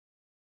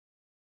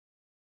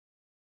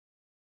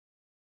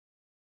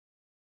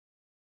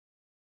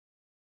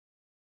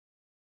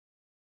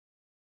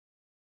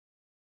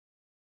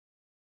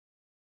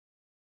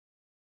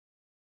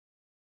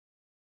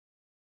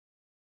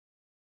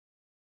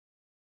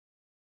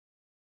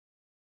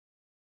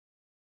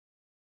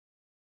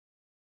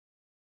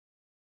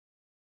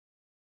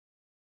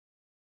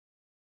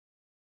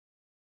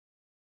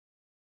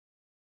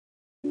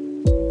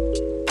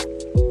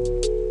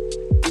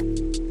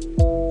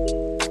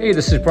Hey,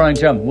 this is Brian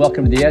Jump.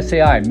 Welcome to the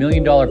SAI $1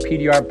 Million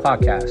PDR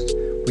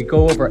podcast. We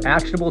go over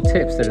actionable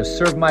tips that have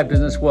served my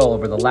business well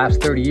over the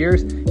last 30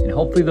 years, and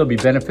hopefully they'll be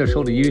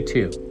beneficial to you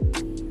too.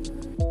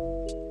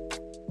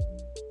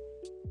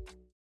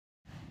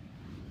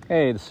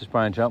 Hey, this is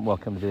Brian Jump.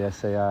 Welcome to the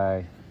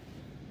SAI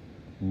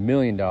 $1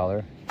 Million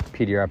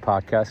PDR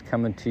podcast,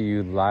 coming to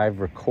you live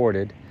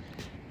recorded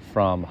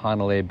from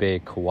Hanalei Bay,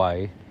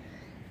 Kauai.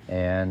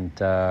 And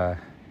yeah,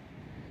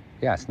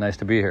 it's nice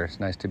to be here. It's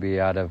nice to be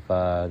out of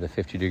the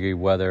 50-degree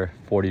weather,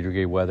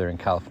 40-degree weather in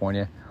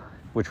California,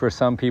 which for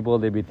some people,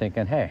 they'd be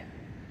thinking, hey,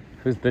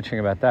 who's bitching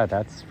about that?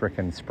 That's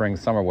freaking spring,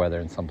 summer weather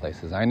in some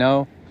places. I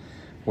know,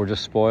 we're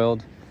just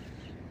spoiled.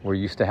 We're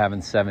used to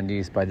having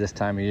 70s by this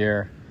time of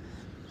year.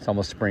 It's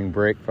almost spring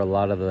break for a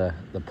lot of the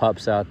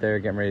pups out there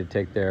getting ready to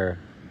take their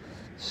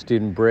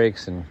student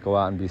breaks and go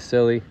out and be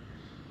silly.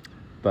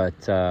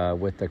 But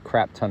with the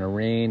crap ton of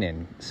rain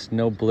and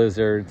snow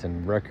blizzards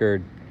and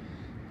record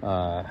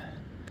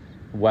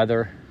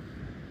weather,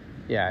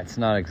 yeah, it's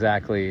not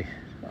exactly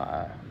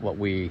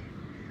the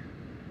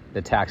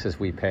taxes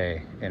we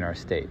pay in our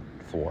state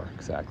for,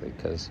 exactly,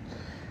 because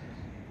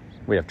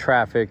we have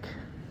traffic,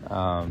 we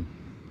have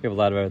a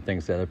lot of other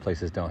things that other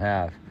places don't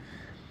have,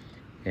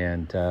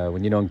 and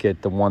when you don't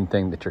get the one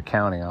thing that you're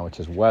counting on,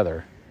 which is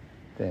weather,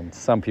 then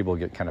some people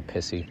get kind of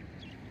pissy.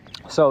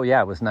 So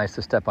yeah, it was nice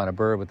to step on a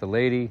bird with the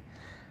lady,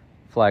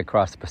 fly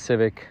across the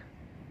Pacific,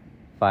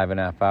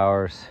 5.5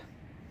 hours,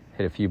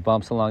 hit a few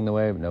bumps along the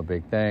way, but no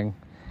big thing,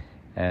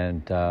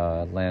 and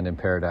land in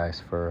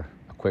paradise for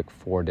a quick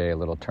 4-day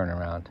little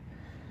turnaround.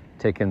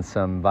 Taking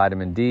some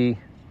vitamin D,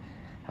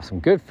 have some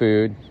good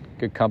food,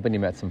 good company,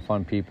 met some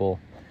fun people,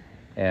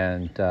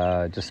 and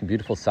just some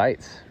beautiful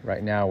sights.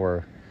 Right now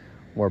we're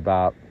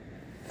about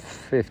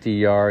 50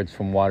 yards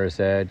from water's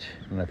edge.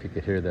 I don't know if you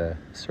could hear the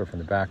surf in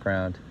the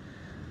background.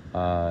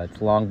 It's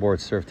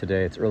longboard surf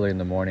today. It's early in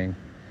the morning.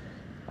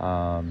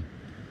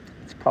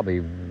 It's probably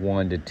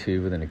 1 to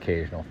 2 with an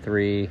occasional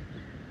 3,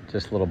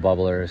 just little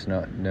bubblers,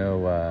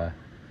 no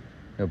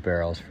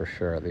barrels for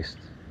sure, at least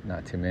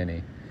not too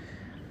many.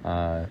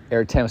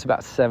 Air temp's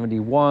about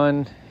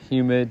 71,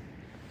 humid,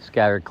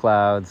 scattered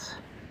clouds,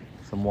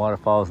 some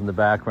waterfalls in the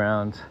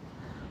background.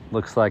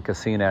 Looks like a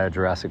scene out of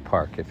Jurassic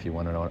Park, if you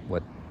want to know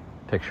what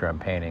picture I'm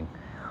painting.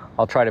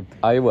 I'll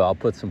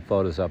put some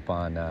photos up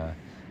on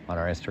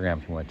our Instagram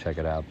if you want to check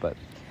it out. But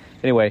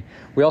anyway,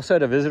 we also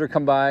had a visitor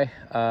come by.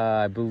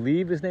 I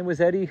believe his name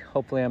was Eddie.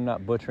 Hopefully I'm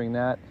not butchering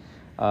that.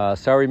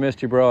 Sorry we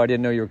missed you, bro. I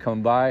didn't know you were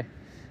coming by.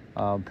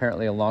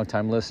 Apparently a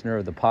longtime listener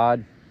of the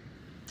pod.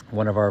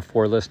 One of our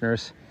 4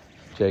 listeners,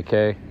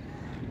 JK.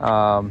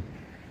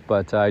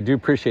 But I do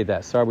appreciate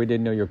that. Sorry we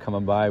didn't know you were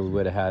coming by. We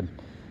would have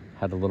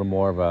had a little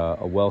more of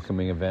a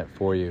welcoming event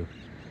for you.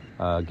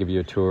 Give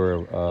you a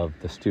tour of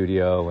the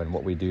studio and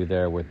what we do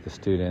there with the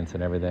students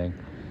and everything.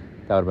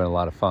 That would have been a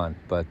lot of fun.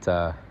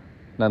 But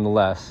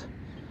nonetheless,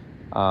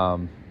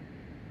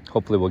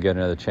 hopefully we'll get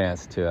another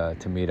chance to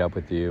meet up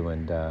with you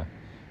and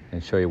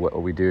show you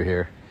what we do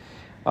here,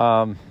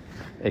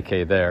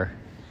 aka there.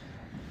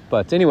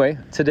 But anyway,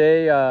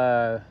 today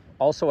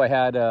also I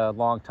had a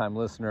longtime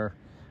listener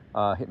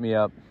hit me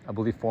up, I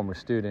believe former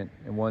student,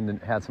 and one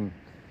that had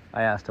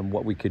I asked him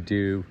what we could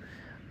do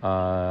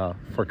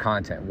for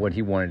content, what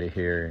he wanted to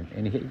hear,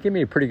 and he gave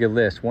me a pretty good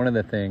list. One of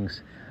the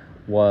things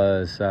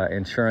was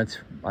insurance,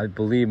 I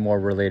believe more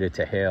related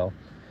to hail.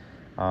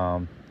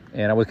 And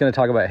I was going to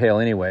talk about hail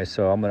anyway,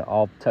 so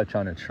I'll touch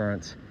on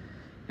insurance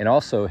and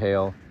also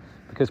hail,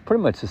 because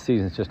pretty much the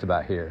season's just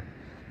about here.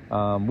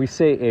 We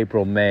say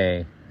April,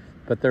 May,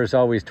 but there's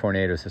always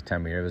tornadoes this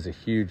time of year. It was a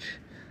huge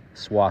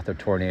swath of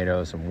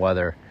tornadoes and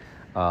weather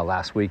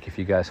last week, if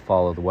you guys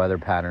follow the weather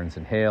patterns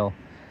and hail.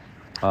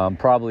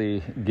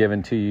 Probably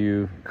given to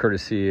you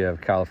courtesy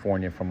of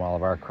California from all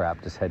of our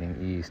crap just heading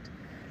east,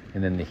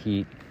 and then the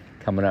heat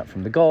coming up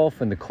from the Gulf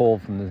and the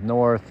cold from the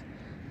north.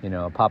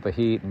 Papa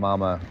heat,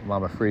 mama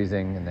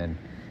freezing, and then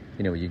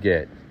you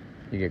get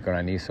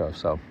granizo.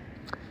 So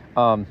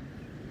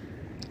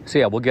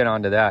yeah, we'll get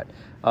on to that.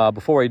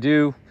 Before I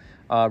do,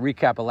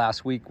 recap of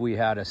last week, we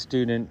had a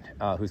student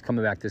who's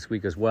coming back this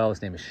week as well.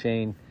 His name is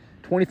Shane,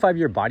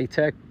 25-year body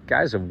tech.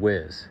 Guy's a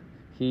whiz.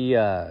 He's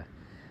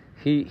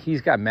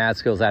got mad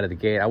skills out of the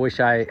gate. I wish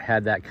I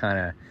had that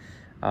kind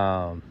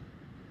of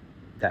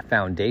that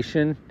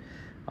foundation.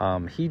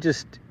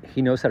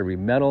 He knows how to read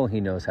metal. He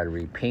knows how to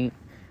read paint.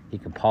 He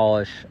can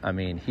polish. I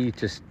mean, he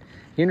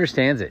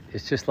understands it.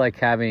 It's just like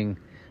having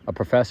a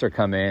professor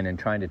come in and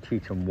trying to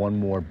teach him one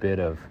more bit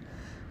of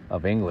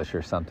English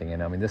or something.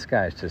 And I mean, this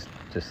guy is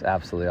just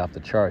absolutely off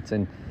the charts.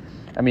 And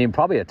I mean,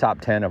 probably a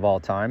top 10 of all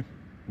time,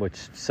 which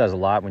says a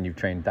lot when you've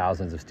trained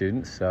thousands of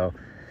students. So,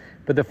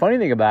 but the funny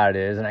thing about it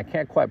is, and I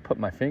can't quite put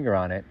my finger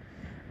on it,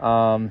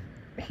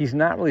 he's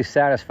not really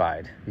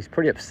satisfied. He's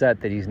pretty upset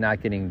that he's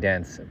not getting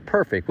dents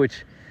perfect,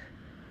 which,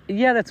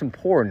 yeah, that's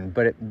important.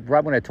 But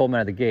right when I told him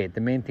out of the gate,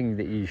 the main thing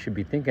that you should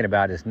be thinking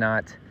about is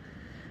not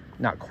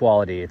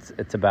quality.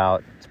 It's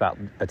about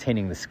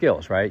attaining the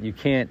skills, right? You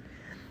can't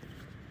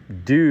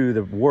do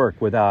the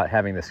work without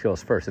having the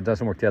skills first. It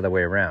doesn't work the other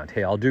way around.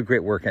 Hey, I'll do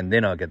great work and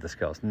then I'll get the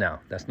skills. No,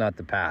 that's not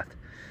the path.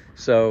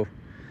 So,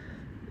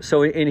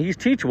 and he's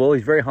teachable.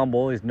 He's very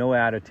humble. He's no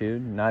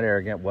attitude, not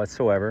arrogant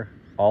whatsoever.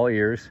 All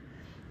ears.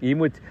 Even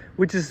with,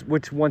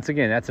 which once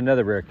again, that's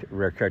another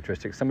rare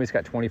characteristic. Somebody's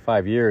got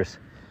 25 years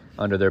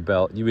under their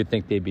belt. You would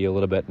think they'd be a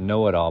little bit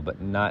know-it-all, but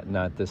not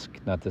this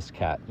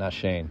cat, not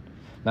Shano.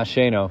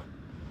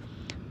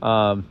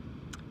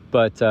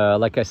 But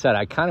like I said,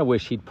 I kind of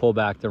wish he'd pull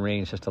back the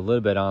reins just a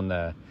little bit on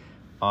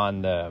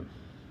the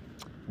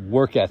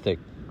work ethic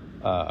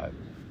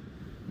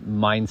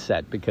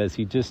mindset, because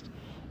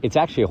it's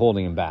actually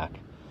holding him back.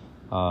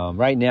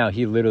 Right now,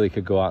 he literally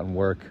could go out and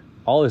work.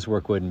 All his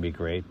work wouldn't be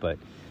great, but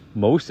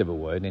most of it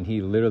would, and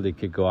he literally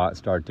could go out and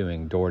start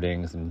doing door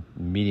dings and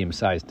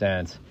medium-sized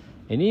dents,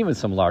 and even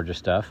some larger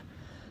stuff.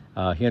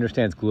 He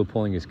understands glue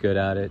pulling. He's good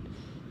at it.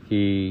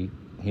 He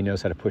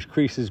knows how to push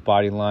creases,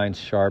 body lines,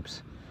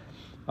 sharps.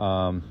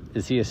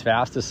 Is he as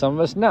fast as some of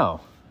us?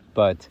 No,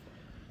 but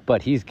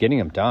he's getting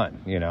them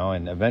done,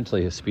 and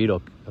eventually his speed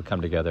will come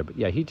together. But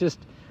yeah,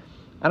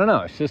 I don't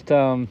know.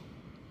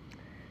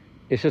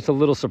 It's just a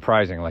little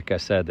surprising, like I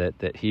said,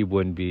 that he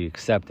wouldn't be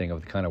accepting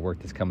of the kind of work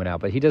that's coming out.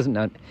 But he doesn't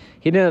have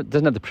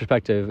the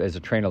perspective as a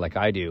trainer like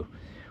I do,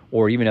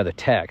 or even other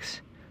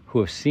techs who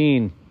have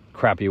seen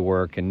crappy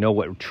work and know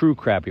what true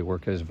crappy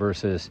work is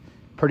versus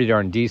pretty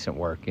darn decent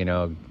work,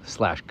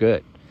 /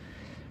 good.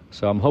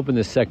 So I'm hoping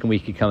this second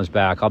week he comes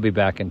back. I'll be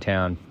back in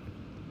town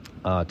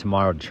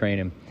tomorrow to train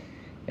him,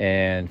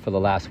 and for the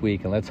last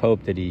week. And let's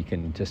hope that he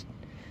can just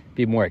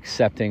be more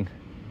accepting,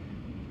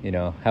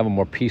 have a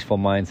more peaceful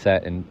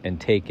mindset and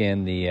take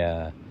in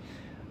the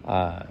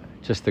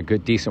just the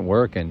good, decent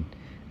work and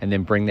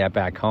then bring that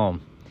back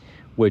home,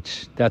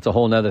 which that's a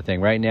whole nother thing.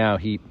 Right now,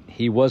 he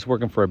was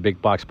working for a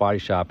big box body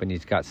shop, and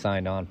he's got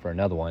signed on for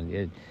another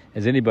one.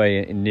 As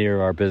anybody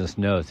near our business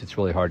knows, it's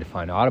really hard to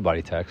find auto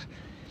body techs.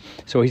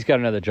 So he's got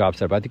another job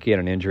set up. I think he had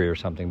an injury or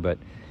something, but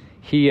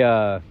he,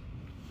 I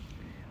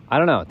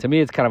don't know. To me,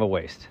 it's kind of a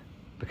waste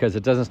because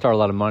it doesn't start a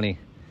lot of money.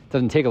 It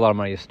doesn't take a lot of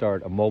money to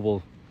start a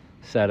mobile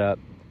setup,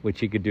 which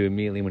he could do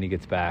immediately when he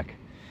gets back.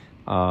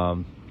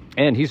 And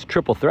he's a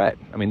triple threat.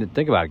 I mean,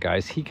 think about it,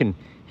 guys. He can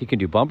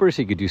do bumpers,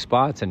 he could do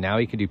spots, and now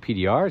he can do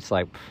PDR. It's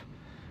like,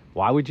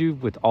 why would you,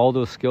 with all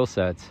those skill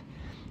sets,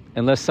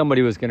 unless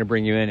somebody was going to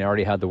bring you in and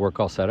already had the work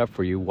all set up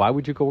for you, why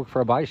would you go work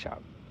for a body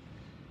shop?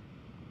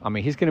 I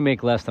mean, he's going to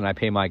make less than I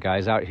pay my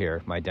guys out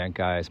here, my dent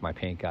guys, my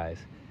paint guys,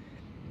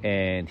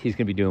 and he's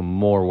going to be doing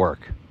more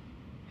work.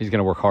 He's going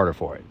to work harder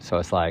for it. So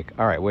it's like,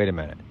 all right, wait a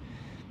minute.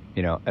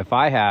 If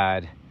I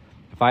had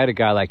a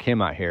guy like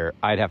him out here,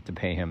 I'd have to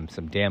pay him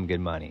some damn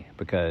good money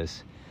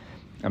because,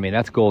 I mean,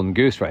 that's golden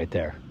goose right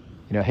there.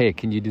 Hey,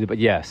 can you do the,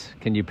 yes.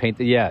 Can you paint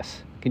the,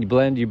 yes. Can you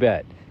blend? You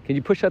bet. Can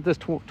you push out this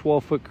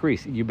 12-foot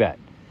crease? You bet.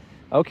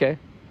 Okay.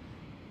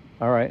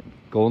 All right.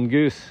 Golden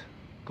goose.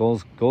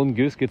 Golden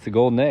goose gets the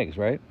golden eggs,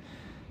 right?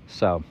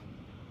 So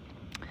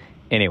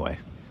anyway,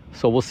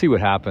 so we'll see what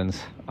happens.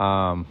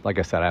 Like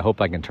I said, I hope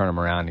I can turn him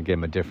around and give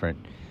him a different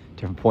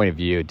point of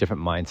view, a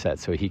different mindset,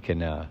 so he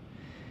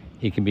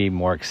can be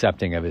more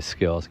accepting of his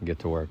skills and get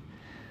to work.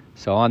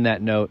 So on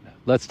that note,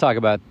 let's talk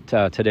about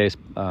today's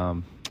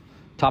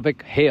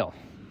topic, hail.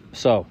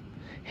 So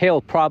hail,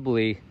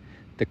 probably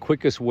the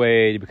quickest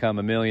way to become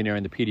a millionaire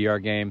in the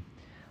PDR game.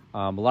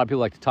 A lot of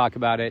people like to talk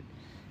about it.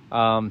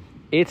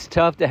 It's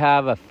tough to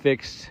have a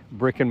fixed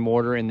brick and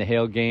mortar in the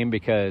hail game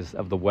because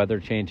of the weather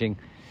changing.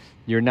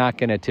 You're not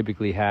going to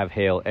typically have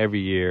hail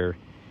every year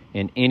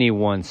in any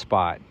one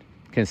spot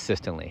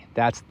consistently.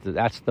 That's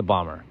the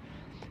bummer.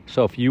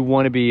 So if you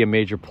want to be a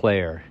major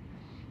player,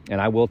 and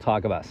I will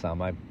talk about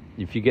some,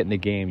 if you get in the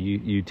game,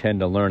 you tend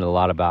to learn a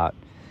lot about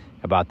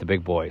the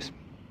big boys.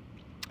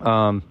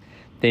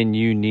 Then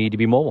you need to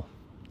be mobile,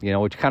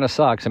 which kind of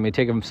sucks. I mean,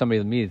 taking somebody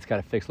with me that's got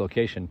a fixed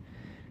location,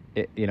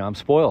 I'm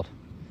spoiled.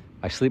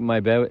 I sleep in my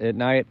bed at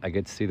night. I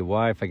get to see the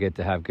wife. I get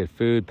to have good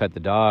food, pet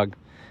the dog.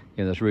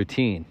 There's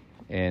routine,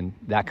 and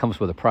that comes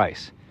with a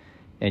price.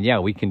 And yeah,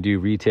 we can do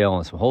retail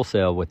and some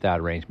wholesale with that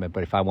arrangement.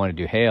 But if I want to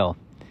do hail,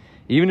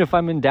 even if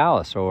I'm in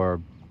Dallas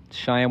or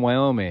Cheyenne,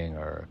 Wyoming,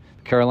 or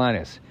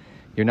Carolinas,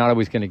 you're not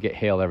always going to get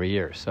hail every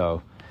year.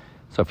 So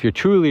if you're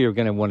truly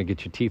going to want to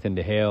get your teeth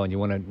into hail and you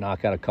want to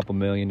knock out a couple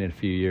million in a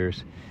few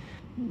years,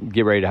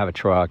 get ready to have a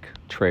truck,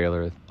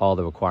 trailer, all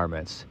the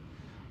requirements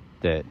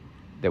that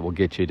will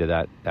get you to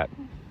that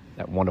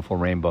wonderful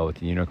rainbow with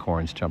the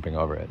unicorns jumping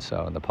over it.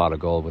 So, and the pot of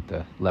gold with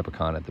the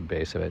leprechaun at the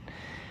base of it.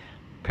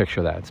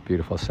 Picture that. It's a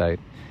beautiful sight.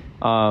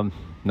 Not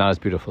as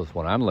beautiful as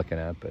what I'm looking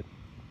at, but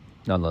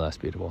nonetheless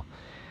beautiful.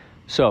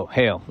 So,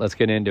 hail, let's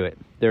get into it.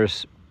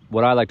 There's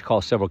what I like to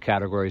call several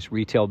categories.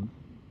 Retail,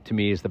 to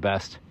me, is the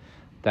best.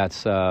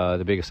 That's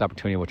the biggest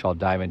opportunity, which I'll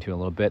dive into in a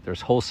little bit.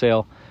 There's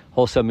wholesale.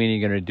 Wholesale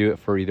meaning you're going to do it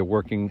for either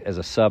working as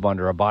a sub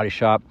under a body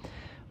shop,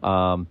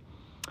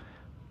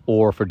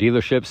 or for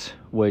dealerships,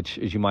 which,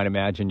 as you might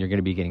imagine, you're going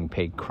to be getting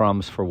paid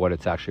crumbs for what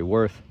it's actually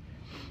worth.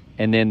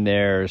 And then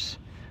there's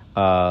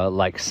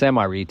like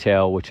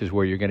semi-retail, which is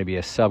where you're going to be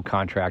a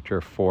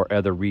subcontractor for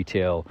other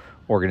retail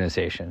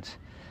organizations.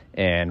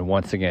 And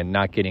once again,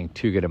 not getting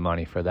too good of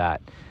money for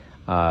that,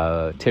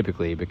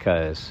 typically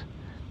because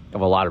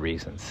of a lot of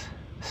reasons.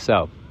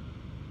 So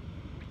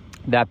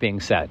that being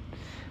said,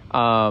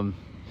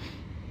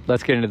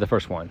 let's get into the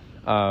first one.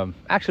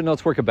 Actually, no,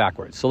 let's work it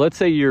backwards. So let's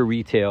say you're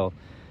retail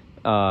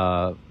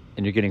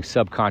and you're getting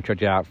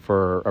subcontracted out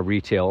for a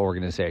retail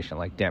organization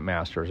like Dent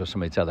Masters or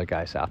some of these other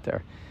guys out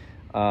there.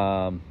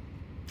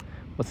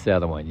 What's the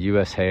other one?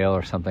 US Hail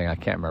or something? I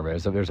can't remember.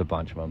 There's a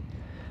bunch of them.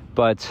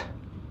 But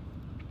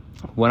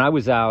when I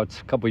was out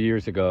a couple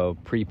years ago,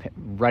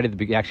 right at the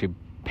beginning, actually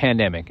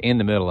pandemic, in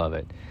the middle of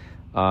it,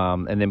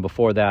 and then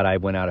before that, I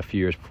went out a few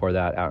years before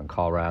that out in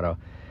Colorado.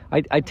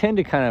 I tend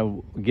to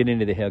kind of get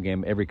into the hail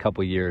game every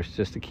couple of years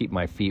just to keep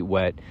my feet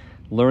wet,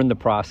 learn the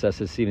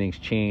processes, see things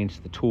change,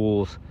 the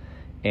tools,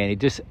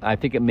 and I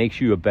think it makes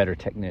you a better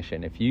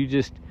technician. If you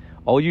just,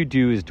 all you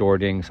do is door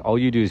dings, all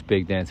you do is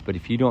big dents, but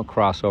if you don't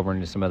cross over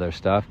into some other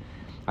stuff,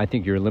 I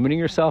think you're limiting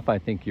yourself. I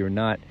think you're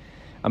not,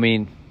 I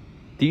mean,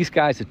 these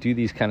guys that do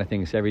these kind of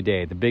things every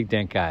day, the big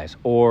dent guys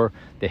or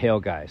the hail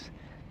guys,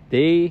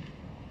 they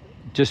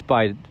just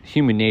by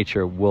human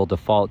nature will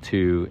default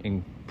to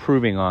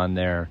improving on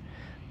their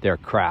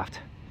craft.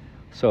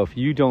 So if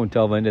you don't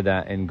delve into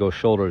that and go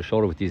shoulder to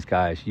shoulder with these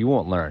guys, you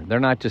won't learn. They're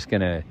not just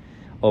going to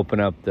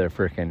open up their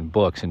freaking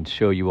books and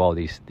show you all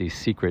these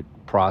secret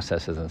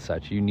processes and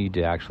such. You need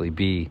to actually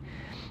be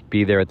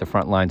there at the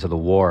front lines of the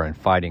war and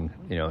fighting,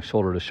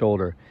 shoulder to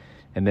shoulder,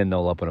 and then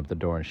they'll open up the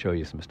door and show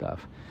you some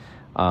stuff.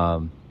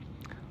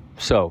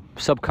 So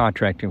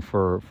subcontracting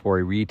for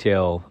a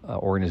retail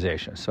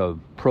organization. So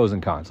pros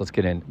and cons. Let's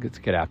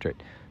get after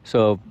it.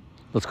 So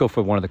let's go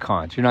for one of the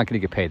cons. You're not going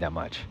to get paid that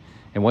much.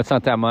 And what's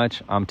not that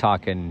much? I'm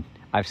talking,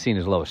 I've seen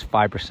as low as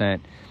 5%,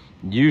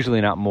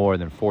 usually not more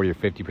than 40 or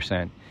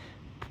 50%.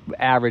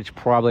 Average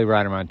probably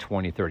right around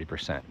 20,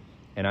 30%.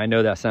 And I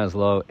know that sounds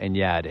low, and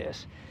yeah, it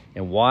is.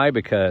 And why?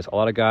 Because a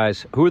lot of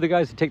guys, who are the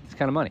guys that take this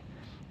kind of money?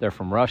 They're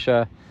from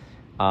Russia.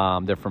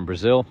 They're from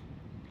Brazil.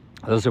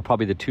 Those are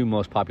probably the two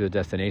most popular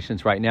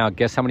destinations right now.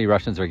 Guess how many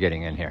Russians are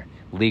getting in here?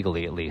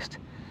 Legally, at least.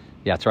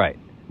 Yeah, that's right.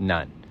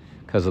 None.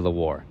 Because of the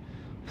war.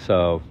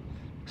 So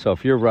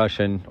if you're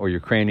Russian or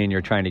Ukrainian,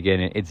 you're trying to get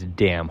in, it's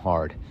damn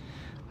hard.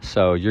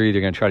 So you're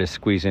either going to try to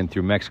squeeze in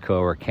through Mexico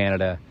or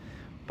Canada.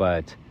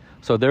 But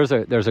so there's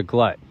a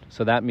glut.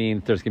 So that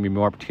means there's going to be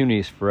more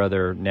opportunities for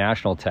other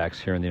national techs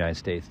here in the United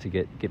States to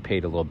get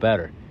paid a little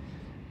better.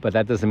 But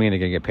that doesn't mean they're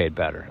going to get paid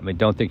better. I mean,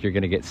 don't think you're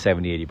going to get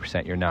 70,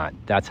 80%. You're not.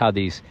 That's how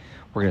these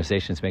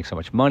organizations make so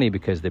much money,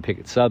 because they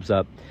pick subs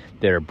up.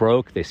 They're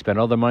broke. They spent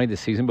all their money the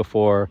season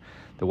before.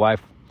 The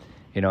wife,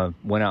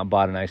 went out and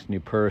bought a nice new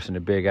purse and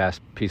a big ass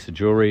piece of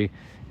jewelry.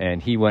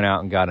 And he went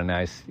out and got a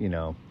nice,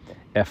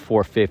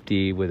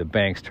 F450 with a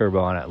Banks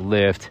turbo on it,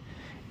 lift.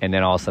 And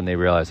then all of a sudden they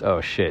realize,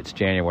 oh shit, it's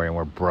January and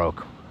we're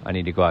broke. I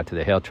need to go out to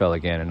the hail trail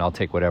again, and I'll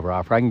take whatever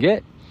offer I can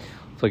get.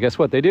 So guess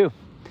what they do?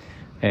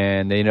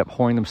 And they end up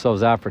whoring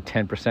themselves out for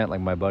 10%,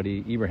 like my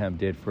buddy Ibrahim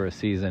did for a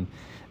season,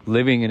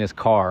 living in his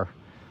car,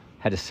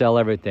 had to sell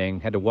everything,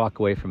 had to walk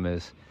away from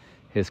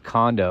his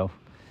condo,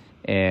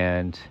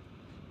 and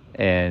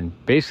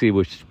basically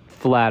was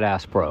flat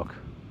ass broke.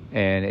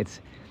 And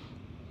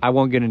I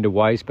won't get into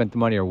why he spent the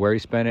money or where he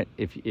spent it.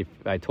 If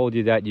I told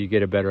you that, you'd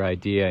get a better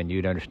idea and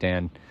you'd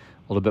understand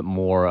a little bit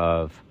more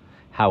of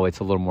how it's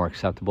a little more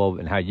acceptable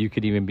and how you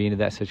could even be into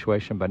that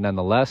situation. But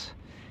nonetheless,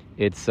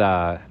 it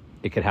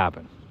could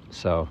happen.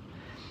 So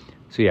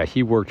yeah,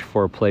 he worked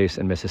for a place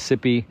in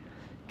Mississippi,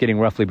 getting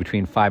roughly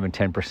between 5 and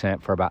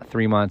 10% for about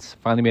 3 months.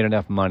 Finally made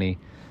enough money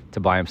to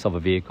buy himself a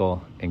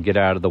vehicle and get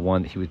out of the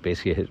one that he was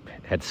basically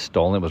had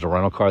stolen. It was a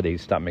rental car that he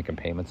stopped making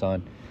payments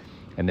on,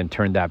 and then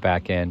turned that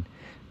back in,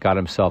 got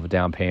himself a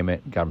down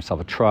payment, got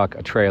himself a truck,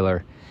 a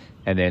trailer,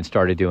 and then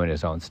started doing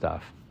his own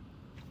stuff.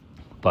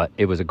 But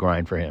it was a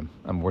grind for him.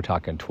 We're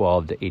talking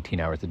 12 to 18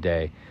 hours a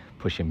day,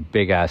 pushing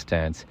big ass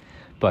tents.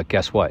 But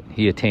guess what?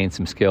 He attained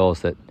some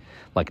skills that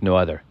like no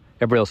other.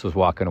 Everybody else was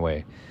walking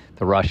away.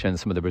 The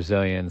Russians, some of the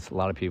Brazilians, a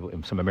lot of people,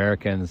 some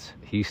Americans.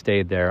 He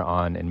stayed there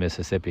in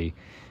Mississippi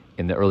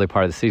in the early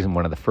part of the season,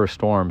 one of the first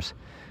storms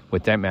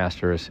with Dent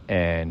Masters.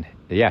 And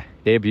yeah,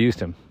 they abused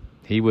him.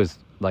 He was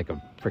like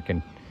a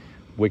freaking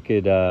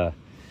wicked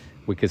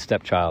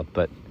stepchild.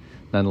 But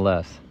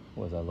nonetheless,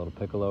 was that a little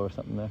piccolo or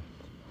something there?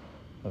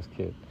 That was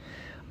cute.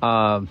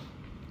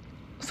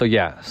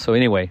 So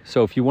anyway,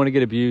 so if you want to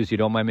get abused, you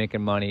don't mind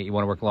making money, you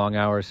want to work long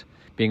hours,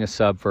 being a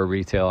sub for a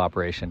retail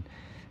operation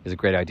is a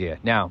great idea.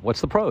 Now,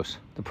 what's the pros?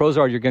 The pros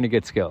are you're going to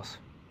get skills.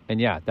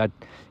 And yeah,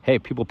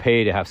 people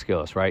pay to have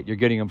skills, right? You're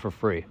getting them for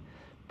free.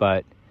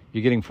 But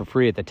you're getting for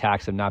free at the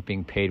tax of not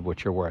being paid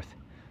what you're worth.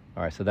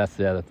 All right, so that's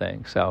the other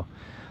thing. So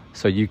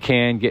you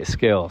can get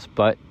skills,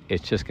 but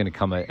it's just going to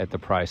come at the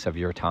price of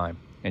your time.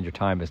 And your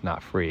time is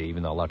not free,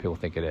 even though a lot of people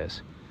think it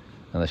is.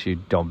 Unless you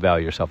don't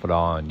value yourself at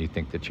all and you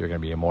think that you're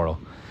going to be immortal.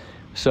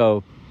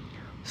 So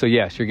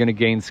yes, you're going to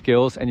gain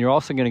skills, and you're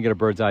also going to get a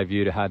bird's eye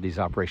view to how these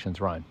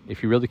operations run.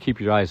 If you really keep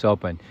your eyes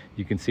open,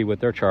 you can see what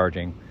they're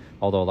charging,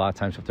 Although a lot of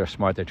times if they're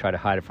smart, they try to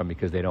hide it from you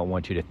because they don't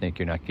want you to think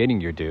you're not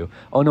getting your due.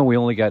 Oh no, we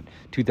only got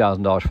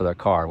 $2,000 for their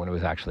car when it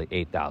was actually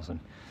 $8,000.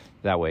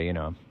 That way, you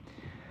know.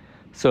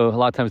 So a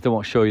lot of times they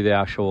won't show you the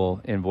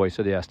actual invoice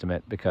or the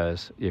estimate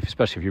because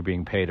especially if you're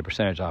being paid a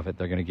percentage off it,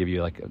 they're going to give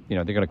you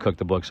they're going to cook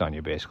the books on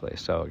you basically.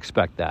 So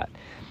expect that.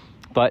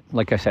 But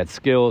like I said,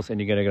 skills, and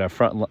you're going to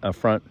get a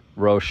front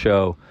row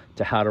show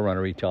to how to run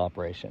a retail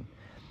operation.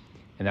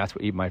 And that's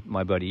what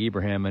my buddy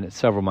Ibrahim and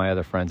several of my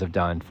other friends have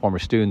done, former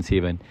students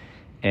even.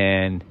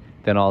 And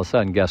then all of a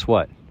sudden, guess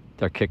what?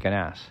 They're kicking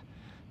ass.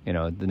 You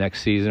know, the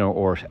next season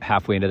or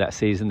halfway into that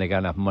season, they got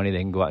enough money, they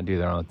can go out and do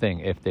their own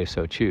thing if they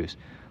so choose.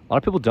 A lot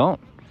of people don't.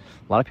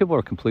 A lot of people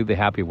are completely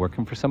happy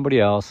working for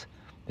somebody else.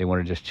 They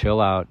want to just chill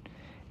out,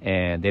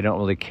 and they don't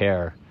really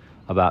care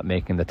about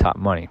making the top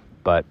money.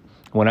 But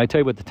when I tell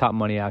you what the top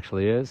money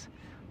actually is,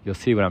 you'll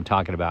see what I'm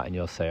talking about, and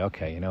you'll say,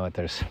 okay, you know what,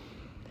 there's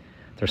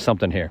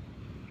something here.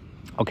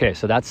 Okay,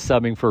 so that's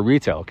subbing for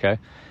retail, okay?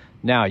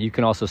 Now, you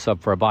can also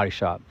sub for a body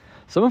shop.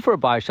 Subbing for a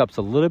body shop's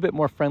a little bit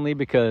more friendly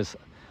because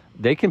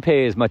they can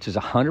pay as much as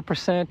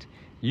 100%,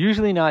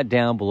 usually not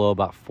down below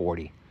about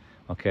 40.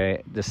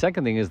 Okay. The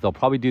second thing is they'll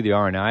probably do the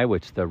R&I,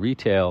 which the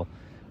retail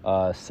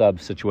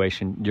sub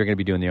situation, you're going to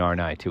be doing the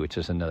R&I too, which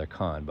is another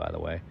con, by the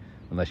way,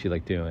 unless you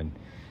like doing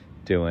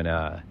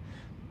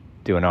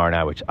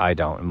R&I, which I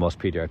don't, and most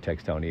PDR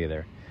techs don't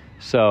either.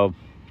 So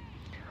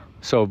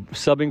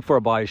subbing for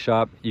a body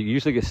shop, you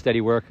usually get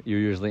steady work. You're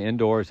usually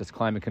indoors. It's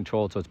climate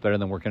controlled, so it's better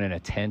than working in a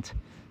tent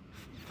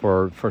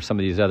for some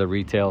of these other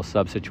retail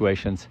sub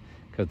situations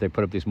because they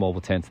put up these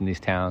mobile tents in these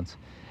towns.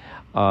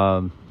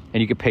 And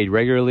you get paid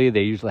regularly.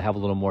 They usually have a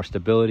little more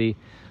stability.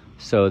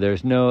 So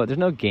there's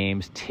no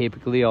games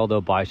typically,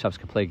 although body shops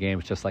can play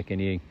games just like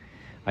any.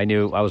 I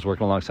was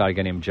working alongside a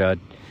guy named Judd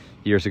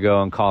years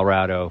ago in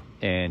Colorado,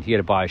 and he had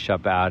a body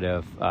shop out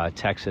of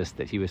Texas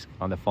that he was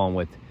on the phone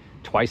with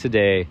twice a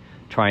day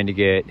trying to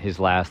get his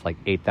last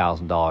like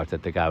 $8,000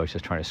 that the guy was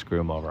just trying to screw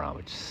him over on,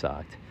 which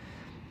sucked.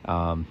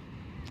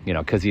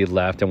 Because he had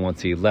left, and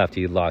once he left,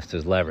 he lost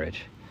his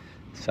leverage.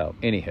 So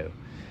anywho,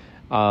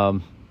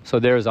 so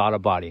there's auto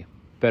body.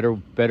 Better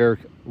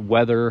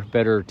weather,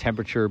 better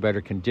temperature,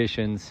 better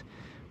conditions,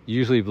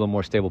 usually a little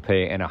more stable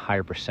pay and a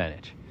higher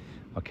percentage.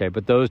 Okay,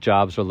 but those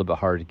jobs are a little bit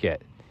harder to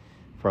get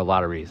for a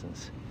lot of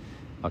reasons.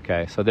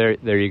 Okay, so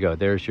there you go.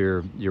 There's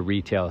your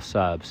retail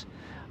subs.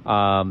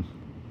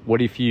 What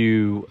if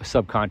you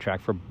subcontract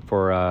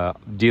for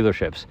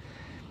dealerships?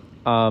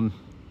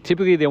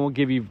 Typically, they won't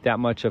give you that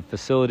much of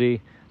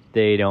facility.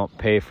 They don't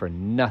pay for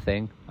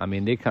nothing. I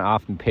mean, they can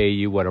often pay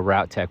you what a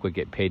route tech would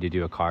get paid to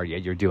do a car,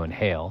 yet you're doing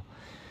hail.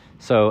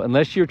 So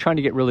unless you're trying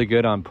to get really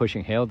good on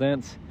pushing hail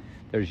dents,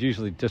 there's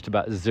usually just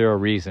about zero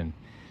reason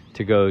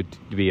to go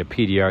to be a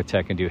PDR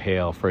tech and do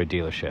hail for a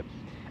dealership,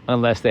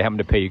 unless they happen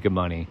to pay you good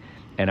money.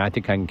 And I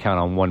think I can count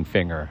on one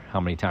finger how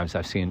many times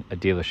I've seen a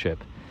dealership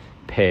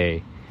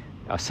pay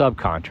a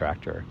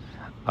subcontractor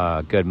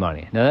good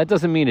money. Now, that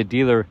doesn't mean a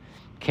dealer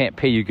can't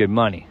pay you good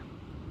money,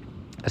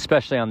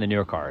 especially on the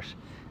newer cars.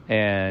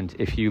 And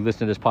if you listen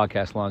to this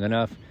podcast long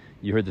enough,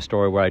 you heard the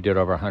story where I did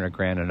over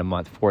 $100,000 in a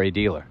month for a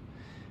dealer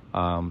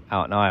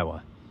out in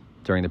Iowa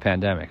during the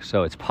pandemic.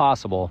 So it's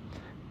possible,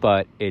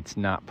 but it's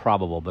not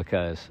probable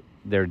because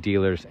they're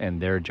dealers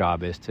and their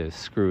job is to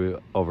screw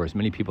over as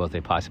many people as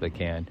they possibly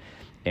can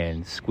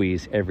and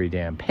squeeze every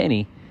damn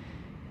penny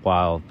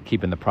while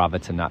keeping the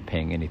profits and not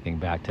paying anything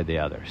back to the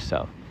others.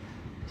 So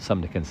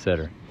something to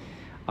consider.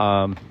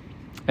 And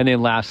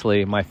then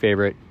lastly, my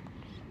favorite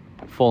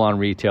full-on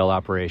retail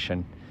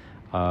operation.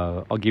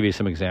 I'll give you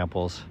some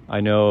examples.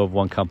 I know of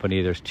one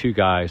company, there's two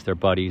guys, they're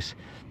buddies.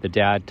 The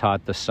dad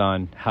taught the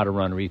son how to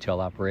run a retail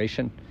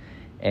operation,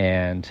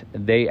 and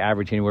they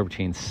average anywhere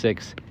between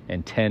 6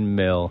 and 10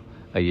 mil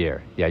a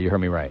year. Yeah, you heard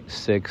me right,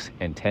 6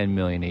 and 10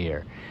 million a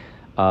year.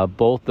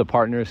 Both the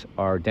partners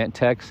are dent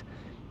techs.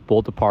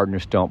 Both the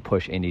partners don't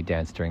push any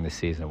dents during the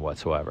season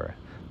whatsoever.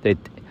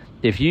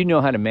 If you know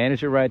how to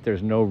manage it right,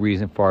 there's no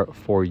reason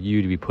for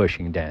you to be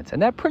pushing dents.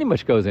 And that pretty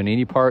much goes in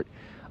any part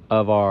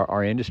of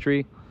our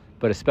industry,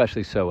 but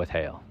especially so with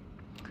hail.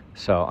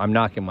 So I'm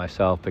knocking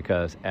myself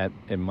because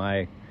in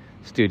my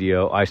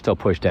studio, I still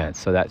push dents.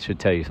 So that should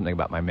tell you something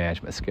about my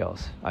management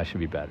skills. I should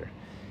be better.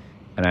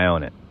 And I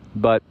own it.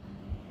 But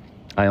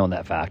I own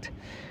that fact.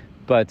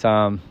 But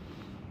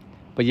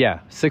yeah,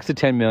 6 to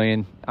 10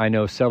 million. I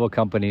know several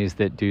companies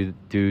that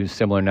do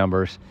similar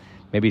numbers.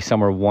 Maybe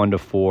some are 1 to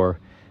 4,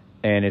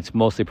 and it's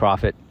mostly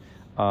profit.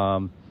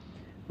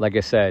 Like I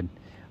said,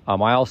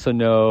 I also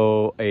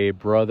know a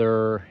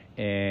brother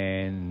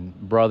and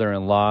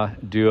brother-in-law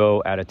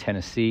duo out of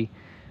Tennessee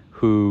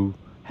who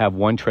have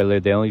one trailer.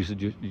 They only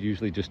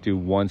usually just do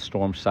one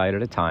storm site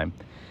at a time,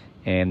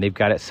 and they've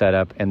got it set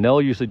up, and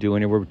they'll usually do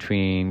anywhere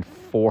between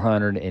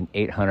 400 and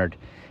 800,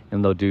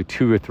 and they'll do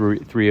 2 or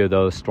 3 of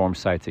those storm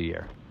sites a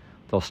year.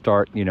 They'll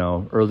start,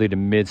 early to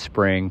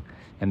mid-spring,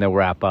 and they'll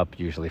wrap up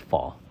usually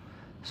fall.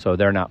 So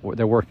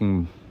they're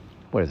working,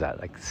 what is that,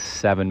 like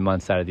 7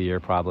 months out of the year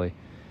probably.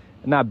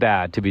 Not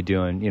bad to be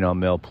doing, a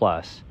mil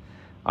plus.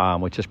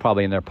 which is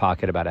probably in their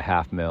pocket about a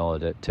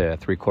 $500,000 to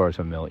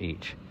 $750,000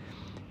 each,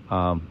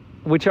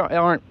 which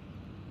aren't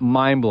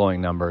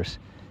mind-blowing numbers.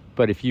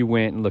 But if you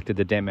went and looked at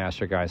the Dent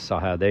Master guys, saw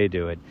how they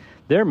do it,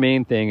 their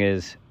main thing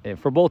is,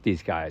 for both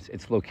these guys,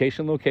 it's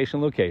location, location,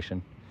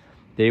 location.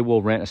 They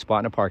will rent a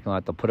spot in a parking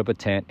lot. They'll put up a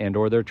tent and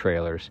or their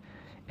trailers,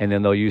 and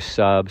then they'll use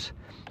subs.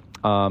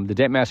 The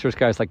Dent Masters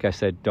guys, like I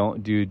said,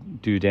 don't do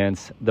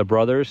dents. The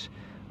brothers,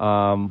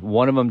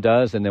 one of them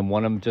does, and then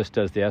one of them just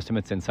does the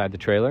estimates inside the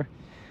trailer,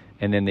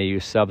 and then they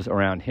use subs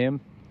around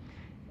him,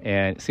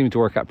 and it seems to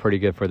work out pretty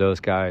good for those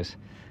guys.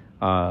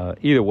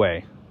 Either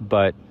way,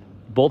 but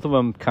both of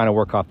them kind of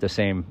work off the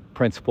same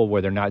principle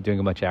where they're not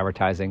doing much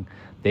advertising.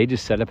 They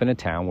just set up in a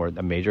town where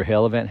a major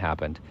hail event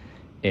happened,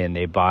 and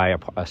they buy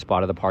a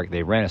spot of the park.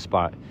 They rent a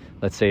spot.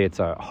 Let's say it's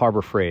a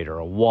Harbor Freight or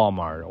a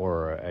Walmart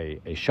or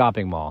a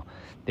shopping mall.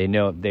 They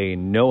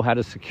know how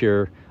to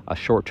secure a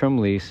short-term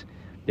lease.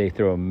 They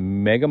throw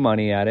mega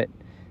money at it.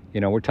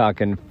 We're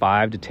talking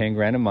 $5 to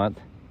 $10,000 a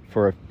month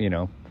for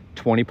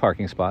 20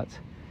 parking spots,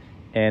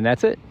 and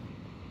that's it.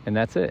 And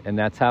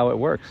that's how it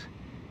works.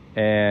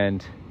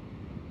 And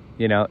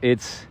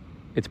it's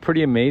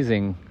pretty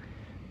amazing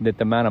that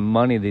the amount of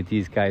money that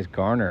these guys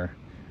garner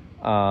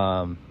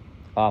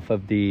off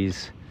of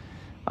these,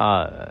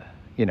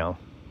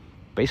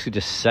 basically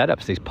just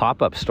setups, these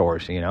pop-up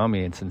stores.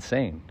 It's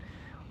insane.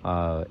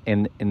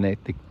 And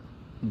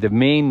the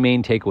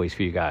main takeaways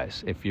for you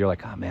guys, if you're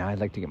like, oh man, I'd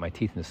like to get my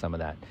teeth into some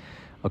of that.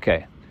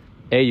 Okay,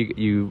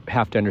 you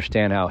have to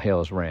understand how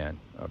hail is ran.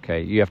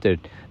 Okay, you have to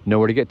know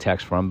where to get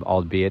text from,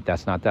 albeit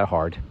that's not that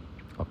hard.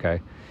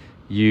 Okay.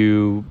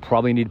 You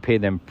probably need to pay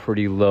them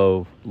pretty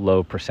low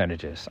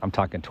percentages. I'm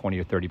talking 20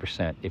 or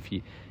 30%.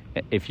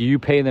 If you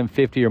pay them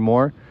 50 or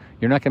more,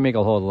 you're not going to make a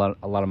lot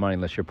of money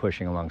unless you're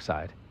pushing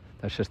alongside.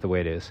 That's just the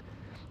way it is.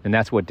 And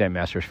that's what Dent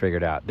Masters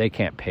figured out. They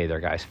can't pay their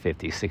guys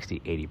 50, 60,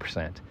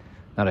 80%.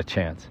 Not a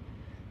chance.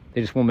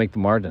 They just won't make the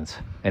margins.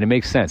 And it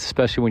makes sense,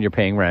 especially when you're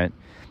paying rent,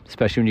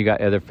 especially when you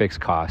got other fixed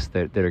costs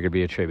that are going to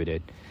be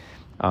attributed.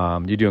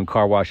 You're doing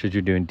car washes,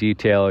 you're doing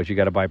detailers, you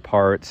got to buy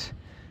parts,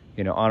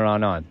 on and on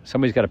and on.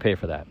 Somebody's got to pay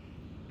for that.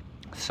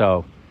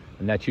 So,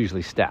 and that's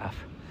usually staff,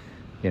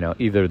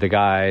 either the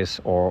guys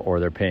or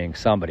they're paying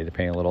somebody. They're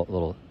paying a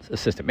little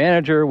assistant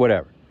manager,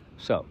 whatever.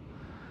 So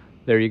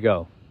there you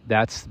go.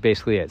 That's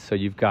basically it. So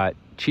you've got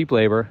cheap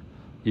labor,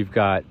 you've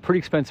got pretty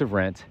expensive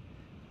rent,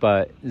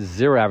 but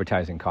zero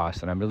advertising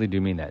costs. And I really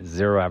do mean that,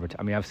 zero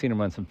advertising. I've seen them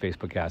run some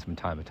Facebook ads from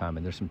time to time,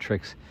 and there's some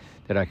tricks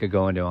that I could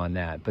go into on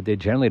that, but they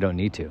generally don't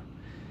need to.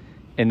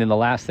 And then the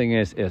last thing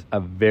is a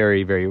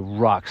very, very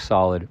rock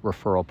solid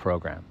referral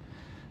program.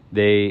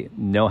 They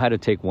know how to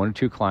take 1 or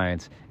 2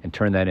 clients and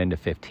turn that into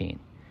 15.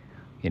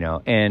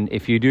 And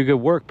if you do good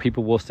work,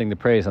 people will sing the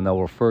praise and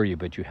they'll refer you,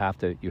 but you have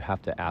to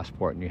ask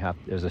for it, and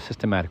there's a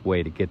systematic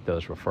way to get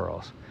those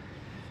referrals.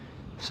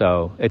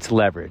 So it's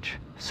leverage.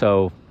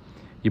 So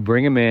you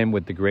bring them in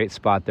with the great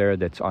spot there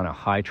that's on a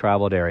high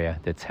traveled area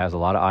that has a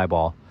lot of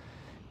eyeball,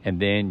 and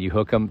then you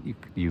hook them,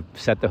 you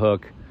set the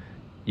hook,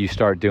 you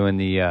start doing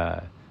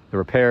the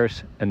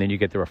repairs, and then you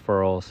get the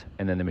referrals,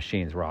 and then the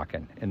machine's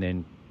rocking, and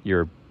then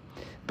you're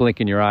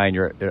blinking your eye and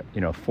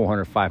you're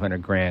 400,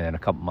 500 grand in a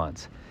couple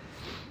months.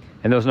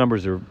 And those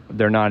numbers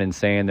they're not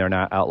insane, they're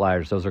not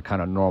outliers, those are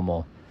kind of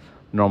normal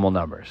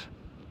numbers.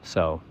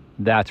 So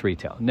that's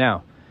retail.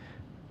 Now,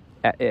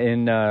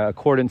 in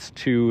accordance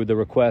to the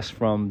request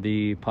from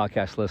the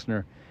podcast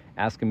listener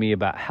asking me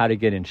about how to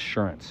get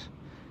insurance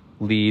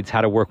leads,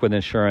 how to work with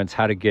insurance,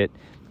 how to get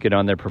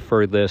on their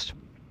preferred list,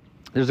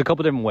 there's a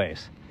couple different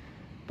ways.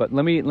 But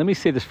let me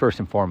say this first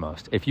and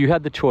foremost. If you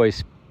had the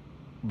choice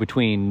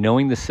between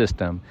knowing the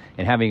system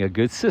and having a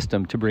good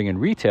system to bring in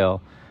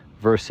retail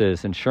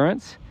versus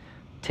insurance,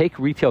 take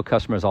retail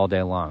customers all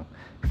day long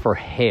for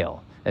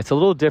hail. It's a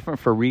little different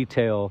for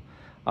retail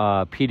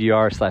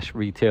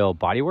PDR/retail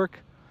bodywork.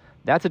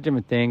 That's a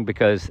different thing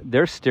because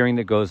there's steering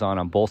that goes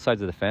on both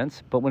sides of the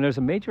fence. But when there's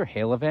a major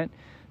hail event,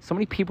 so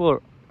many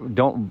people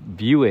don't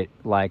view it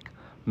like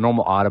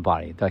normal auto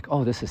body. They're like,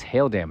 oh, this is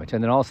hail damage.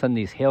 And then all of a sudden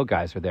these hail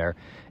guys are there.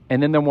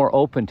 And then they're more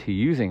open to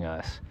using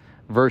us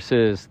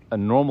versus a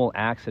normal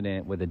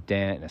accident with a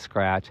dent and a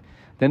scratch.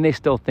 Then they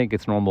still think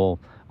it's normal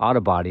auto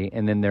body.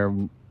 And then they're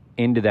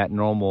into that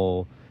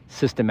normal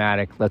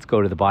systematic, let's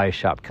go to the body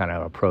shop kind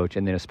of approach.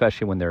 And then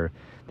especially when their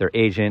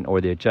agent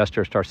or the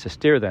adjuster starts to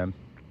steer them,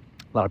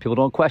 a lot of people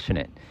don't question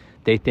it.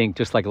 They think,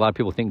 just like a lot of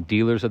people think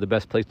dealers are the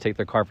best place to take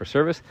their car for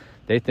service,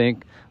 they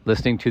think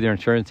listening to their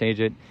insurance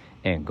agent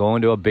and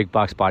going to a big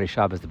box body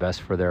shop is the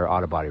best for their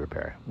auto body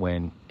repair.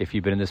 When, if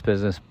you've been in this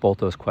business, both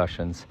those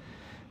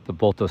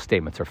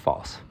statements are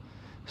false.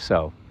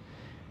 So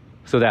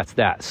that's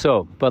that.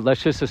 So, but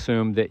let's just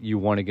assume that you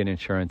want to get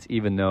insurance,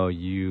 even though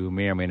you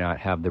may or may not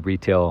have the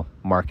retail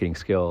marketing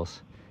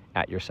skills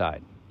at your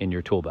side, in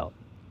your tool belt.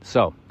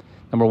 So,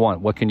 number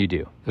one, what can you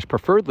do? There's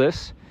preferred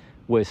lists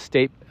with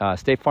State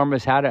Farm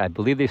has had it. I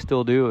believe they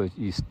still do.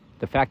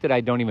 The fact that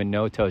I don't even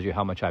know tells you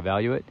how much I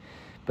value it.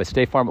 But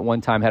State Farm at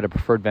one time had a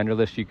preferred vendor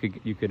list you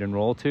could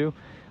enroll to.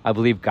 I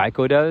believe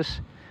Geico does.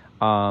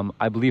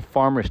 I believe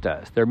Farmers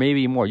does. There may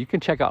be more. You can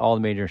check out all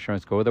the major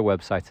insurance, go to their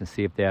websites and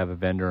see if they have a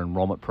vendor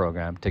enrollment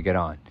program to get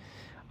on.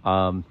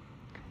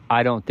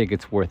 I don't think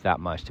it's worth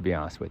that much, to be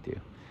honest with you.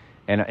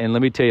 And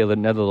let me tell you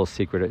another little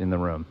secret in the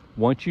room.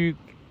 Once you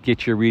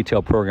get your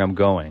retail program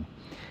going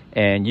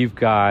and you've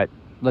got,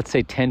 let's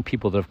say, 10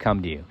 people that have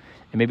come to you,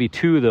 and maybe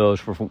 2 of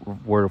those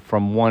were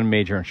from one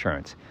major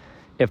insurance.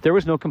 If there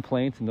was no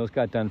complaints and those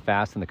got done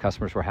fast and the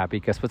customers were happy,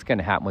 guess what's going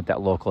to happen with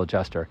that local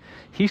adjuster?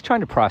 He's trying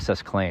to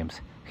process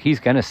claims. He's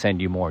going to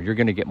send you more. You're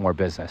going to get more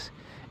business.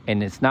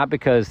 And it's not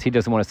because he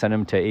doesn't want to send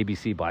them to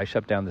ABC Buy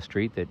Shop down the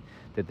street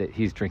that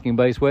he's drinking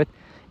buddies with.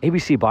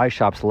 ABC Buy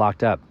Shop's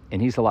locked up,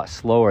 and he's a lot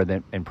slower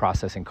in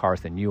processing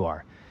cars than you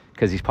are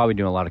because he's probably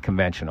doing a lot of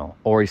conventional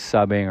or he's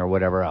subbing or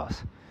whatever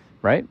else,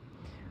 right?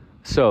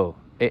 So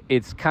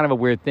it's kind of a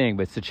weird thing,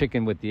 but it's the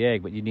chicken with the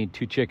egg, but you need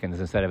 2 chickens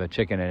instead of a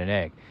chicken and an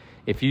egg.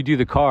 If you do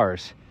the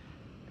cars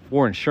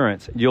for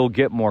insurance, you'll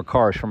get more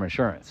cars from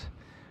insurance.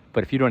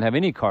 But if you don't have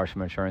any cars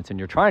from insurance and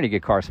you're trying to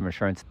get cars from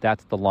insurance,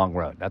 that's the long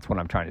road. That's what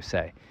I'm trying to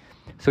say.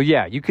 So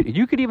yeah, you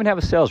could even have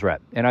a sales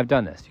rep, and I've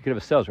done this. You could have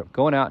a sales rep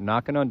going out,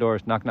 knocking on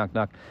doors, knock, knock,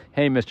 knock.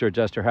 Hey, Mr.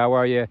 Adjuster, how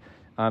are you?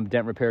 I'm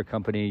Dent Repair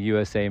Company,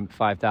 USA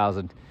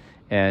 5000,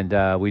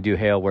 and we do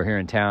hail. We're here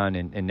in town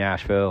in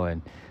Nashville,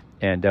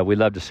 and we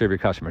love to serve your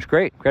customers.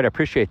 Great, I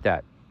appreciate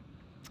that.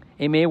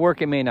 It may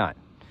work, it may not.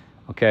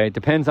 Okay, it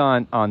depends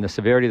on the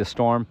severity of the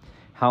storm,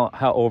 how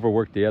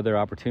overworked the other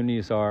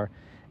opportunities are,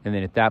 and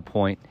then at that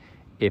point,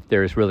 if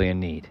there's really a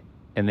need.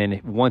 And then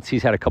once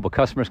he's had a couple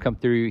customers come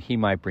through, he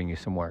might bring you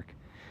some work.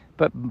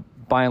 But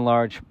by and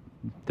large,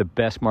 the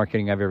best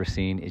marketing I've ever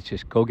seen is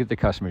just go get the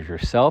customers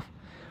yourself.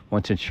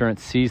 Once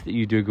insurance sees that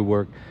you do good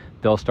work,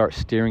 they'll start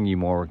steering you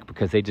more work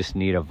because they just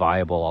need a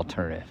viable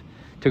alternative.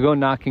 To go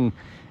knocking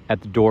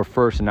at the door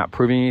first and not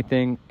proving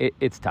anything,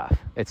 it's tough.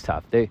 It's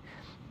tough. They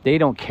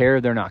don't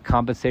care. They're not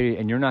compensated,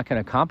 and you're not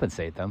going to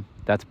compensate them.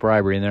 That's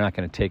bribery, and they're not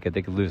going to take it.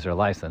 They could lose their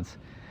license.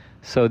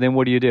 So then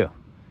what do?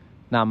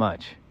 Not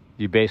much.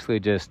 You basically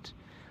just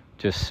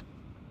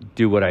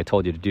do what I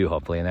told you to do,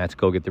 hopefully, and that's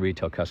go get the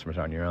retail customers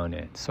on your own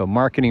end. So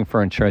marketing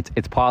for insurance,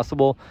 it's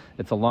possible.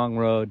 It's a long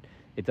road.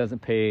 It doesn't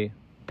pay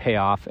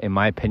off, in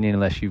my opinion,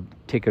 unless you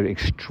take an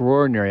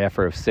extraordinary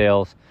effort of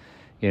sales,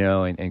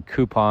 and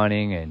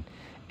couponing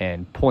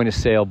and point of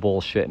sale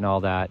bullshit and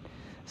all that.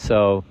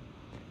 So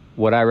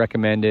what I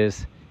recommend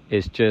is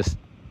just,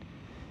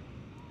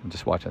 I'm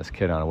just watching this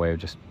kid on a wave,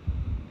 just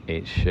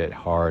ate shit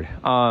hard.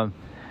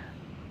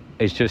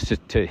 It's just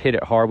to hit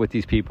it hard with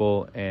these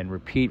people and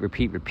repeat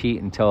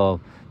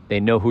until they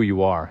know who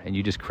you are, and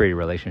you just create a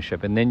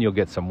relationship, and then you'll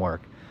get some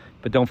work.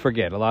 But don't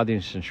forget, a lot of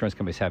these insurance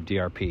companies have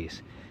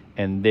DRPs,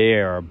 and they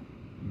are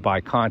by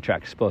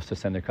contract supposed to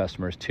send their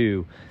customers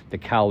to the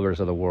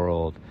Calibers of the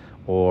world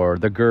or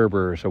the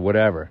Gerbers or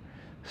whatever.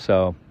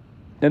 So,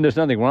 and there's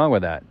nothing wrong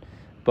with that.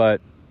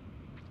 But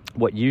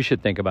what you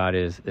should think about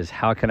is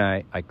how can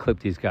I clip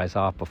these guys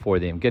off before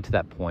they even get to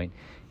that point?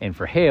 And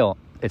for hail,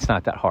 it's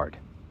not that hard.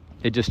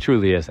 It just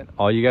truly isn't.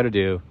 All you got to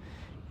do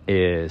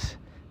is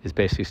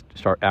basically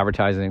start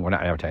advertising. Well,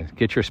 not advertising.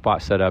 Get your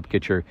spot set up.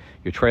 Get your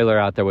trailer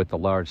out there with the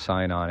large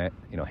sign on it.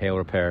 Hail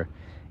repair,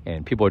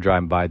 and people are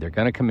driving by. They're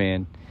going to come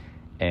in,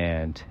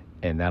 and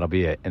that'll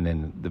be it. And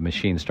then the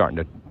machine's starting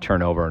to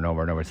turn over and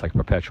over and over. It's like a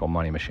perpetual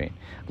money machine.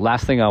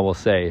 Last thing I will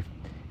say,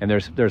 and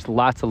there's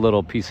lots of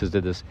little pieces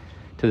to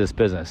this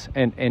business.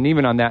 And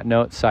even on that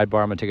note,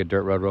 sidebar, I'm gonna take a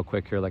dirt road real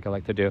quick here, like I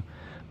like to do.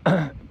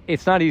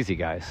 It's not easy,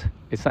 guys.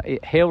 It's not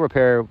hail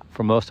repair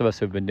for most of us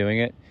who've been doing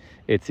it.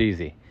 It's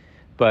easy,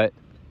 but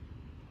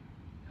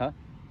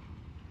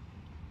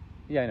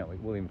yeah, I know.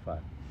 We'll leave 5.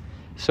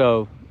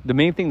 So the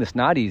main thing that's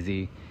not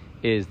easy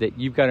is that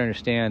you've got to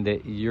understand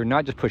that you're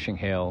not just pushing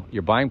hail.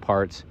 You're buying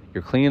parts.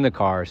 You're cleaning the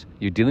cars.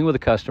 You're dealing with a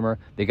customer.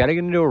 They got to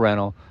get into a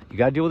rental. You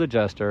got to deal with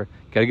adjuster.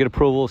 You got to get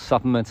approval,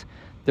 supplements.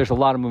 There's a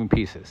lot of moving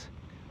pieces.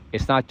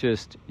 It's not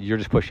just you're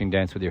just pushing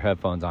dents with your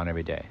headphones on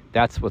every day.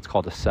 That's what's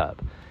called a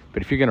sub.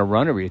 But if you're going to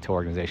run a retail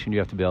organization, you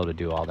have to be able to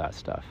do all that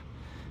stuff.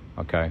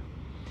 Okay?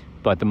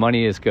 But the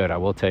money is good. I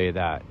will tell you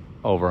that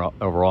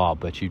overall.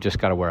 But you just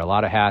got to wear a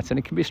lot of hats, and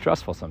it can be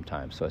stressful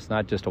sometimes. So it's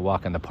not just a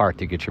walk in the park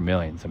to get your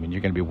millions. I mean,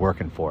 you're going to be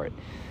working for it.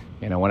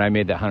 When I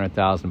made that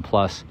 100,000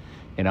 plus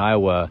in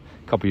Iowa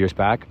a couple years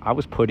back, I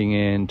was putting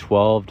in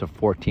 12 to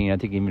 14, I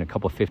think even a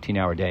couple of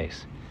 15-hour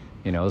days.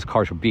 Those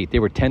cars were beat. They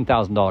were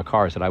 $10,000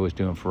 cars that I was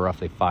doing for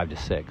roughly 5 to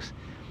 6.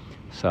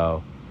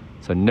 So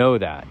know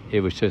that. It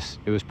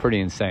was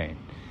pretty insane.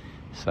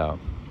 So,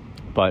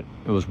 but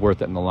it was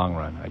worth it in the long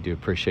run. I do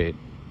appreciate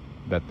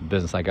that the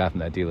business I got from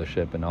that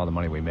dealership and all the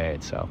money we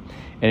made. So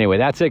anyway,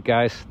 that's it,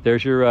 guys.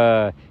 There's your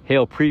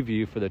hail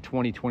preview for the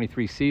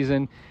 2023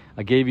 season.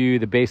 I gave you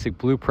the basic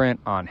blueprint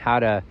on how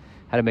to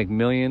make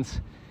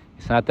millions.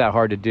 It's not that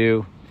hard to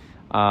do,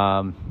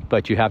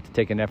 but you have to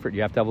take an effort.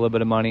 You have to have a little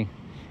bit of money.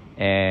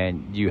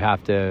 And you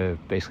have to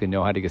basically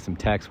know how to get some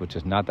text, which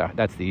is not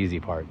that's the easy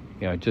part.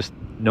 Just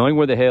knowing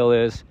where the hail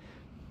is,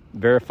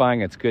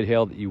 verifying it's good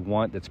hail that you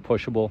want, that's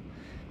pushable,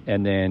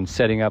 and then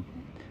setting up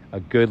a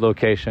good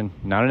location,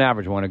 not an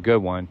average one, a good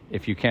one.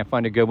 If you can't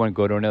find a good one,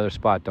 go to another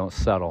spot. Don't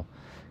settle.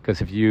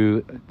 Because if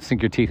you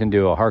sink your teeth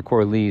into a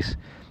hardcore lease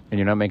and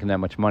you're not making that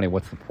much money,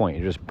 what's the point?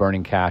 You're just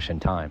burning cash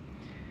and time.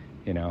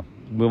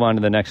 Move on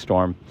to the next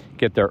storm.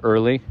 Get there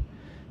early.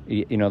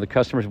 The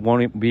customers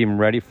won't be even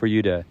ready for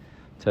you to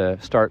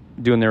start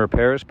doing their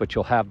repairs, but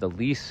you'll have the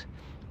lease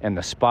and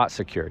the spot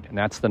secured. And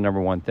that's the number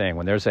one thing.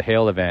 When there's a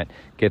hail event,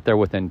 get there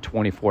within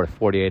 24 to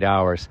 48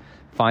 hours.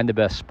 Find the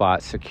best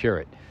spot, secure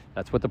it.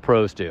 That's what the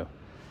pros do.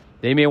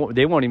 They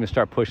won't even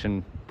start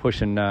pushing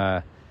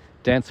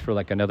dents for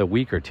like another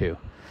week or two,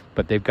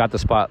 but they've got the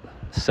spot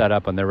set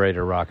up and they're ready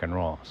to rock and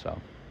roll.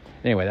 So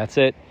anyway, that's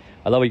it.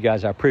 I love you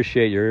guys. I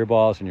appreciate your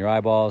earballs and your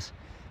eyeballs.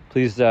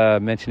 Please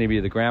mention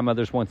maybe the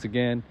grandmothers once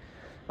again.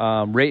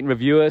 Rate and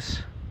review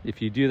us.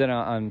 If you do that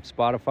on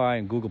Spotify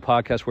and Google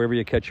Podcasts, wherever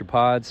you catch your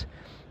pods,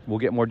 we'll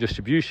get more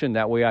distribution.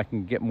 That way I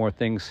can get more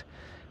things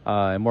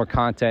and more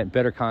content,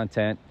 better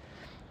content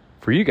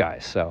for you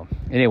guys. So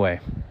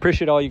anyway,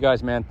 appreciate all you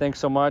guys, man. Thanks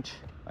so much.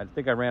 I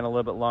think I ran a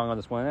little bit long on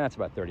this one. That's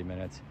about 30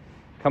 minutes.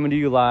 Coming to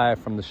you live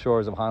from the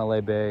shores of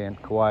Hanalei Bay and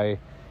Kauai.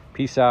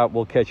 Peace out.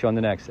 We'll catch you on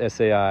the next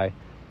SAI $1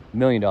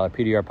 Million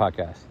PDR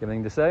podcast. You have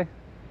anything to say?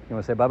 You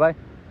want to say bye-bye?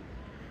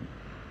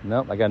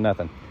 Nope, I got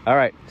nothing. All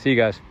right. See you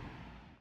guys.